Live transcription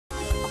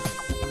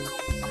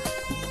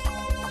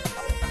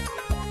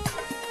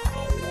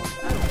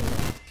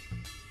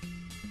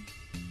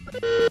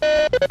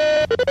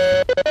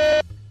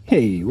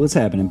Hey, what's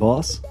happening,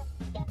 boss?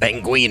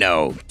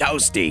 Penguinno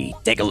Toasty,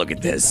 take a look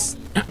at this.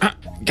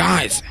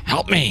 Guys,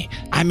 help me.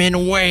 I'm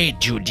in way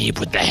too deep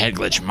with the Head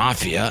Glitch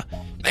Mafia.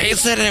 They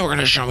said they were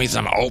gonna show me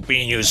some OP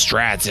new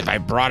strats if I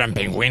brought him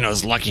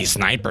Penguinno's lucky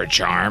sniper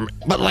charm.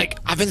 But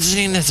I've been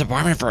sitting in this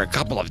apartment for a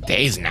couple of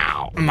days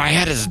now. My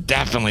head is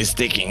definitely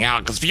sticking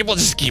out because people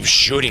just keep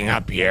shooting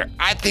up here.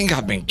 I think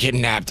I've been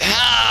kidnapped.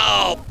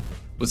 Help!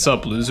 What's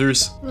up,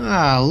 losers?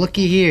 Ah,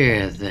 looky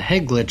here, the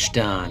Head Glitch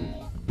Don,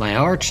 my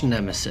arch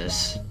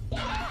nemesis.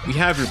 We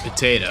have your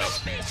potato.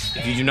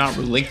 If you do not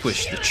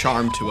relinquish the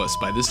charm to us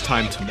by this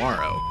time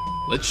tomorrow,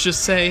 let's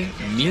just say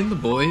me and the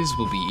boys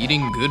will be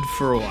eating good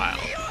for a while.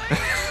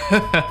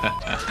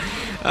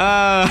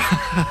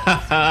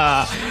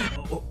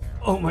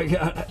 Oh my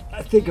god,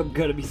 I think I'm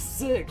gonna be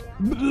sick.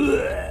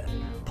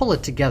 Pull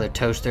it together,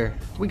 Toaster.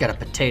 We got a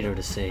potato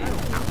to see.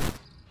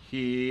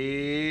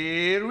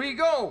 Here we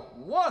go.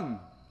 1.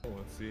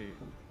 Let's see.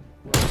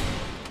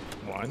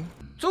 1,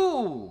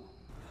 2.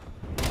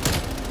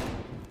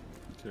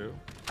 2.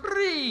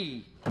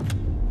 3. The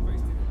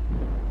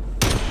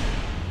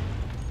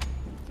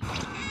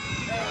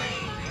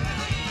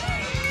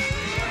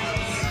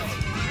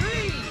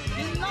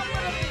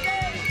number of the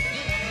day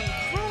is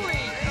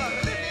truly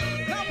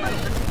terrific number.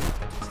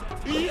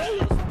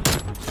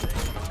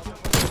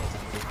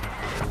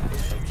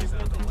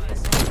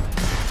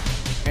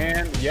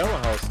 And Yellow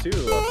House too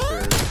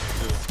upstairs.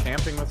 Just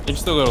camping with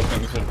just the little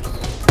things that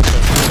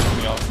piss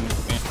me off in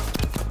this game.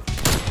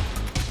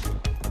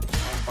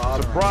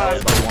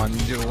 Surprise! One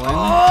doing.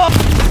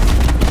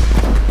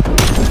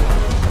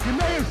 You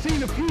may have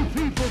seen a few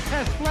people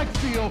test Flex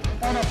Seal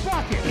on a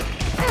bucket.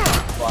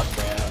 Fuck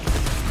man.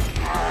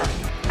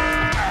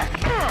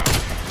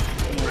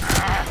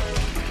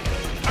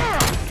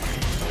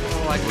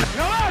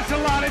 Now that's a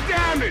lot of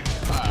damage.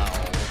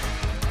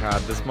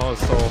 God, this mode is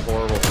so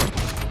horrible.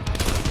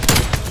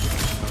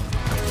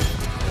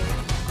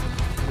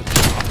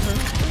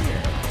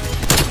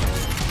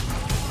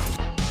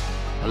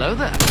 Hello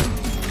there.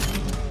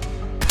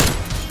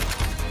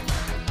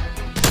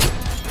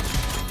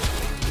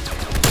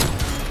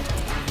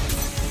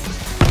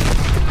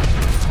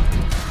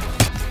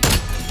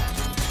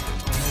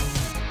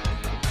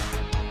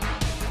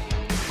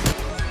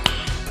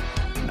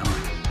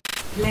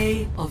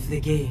 Play of the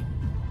game.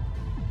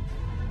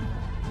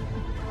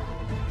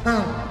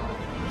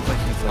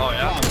 Oh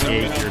yeah,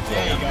 hate your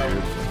damn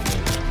dude.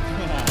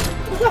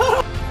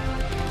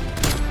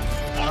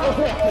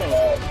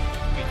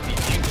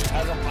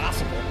 As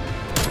impossible.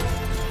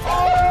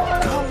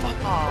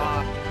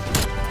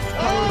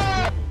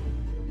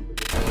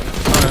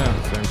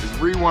 It's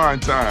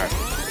rewind time.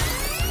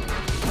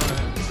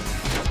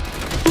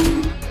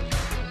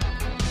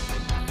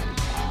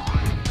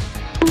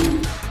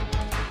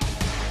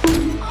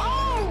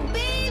 Oh,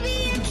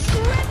 baby,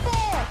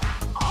 triple!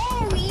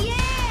 Oh,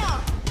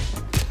 yeah!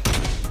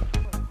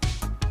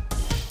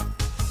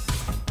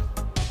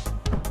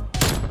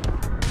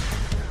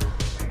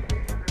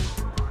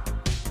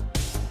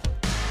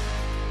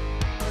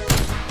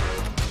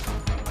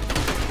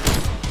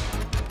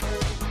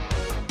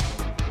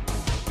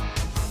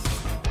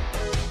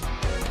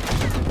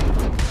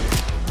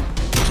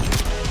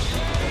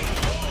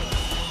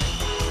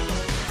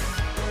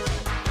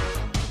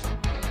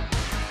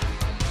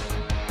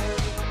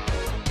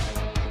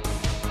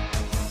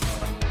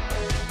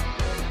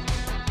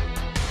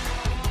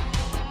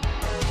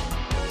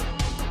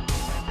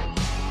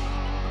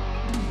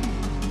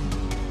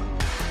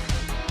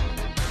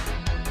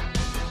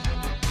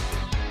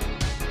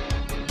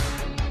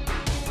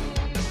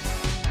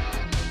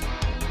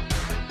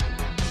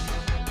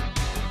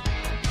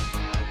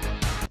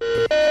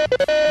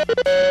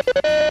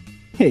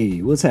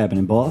 Hey, what's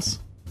happening, boss?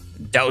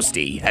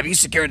 Toasty, have you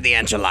secured the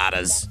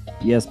enchiladas?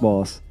 Yes,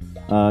 boss.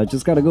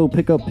 Just gotta go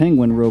pick up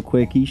Penguin real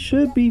quick. He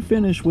should be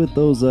finished with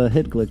those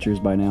head glitchers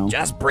by now.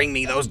 Just bring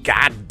me those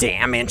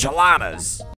goddamn enchiladas.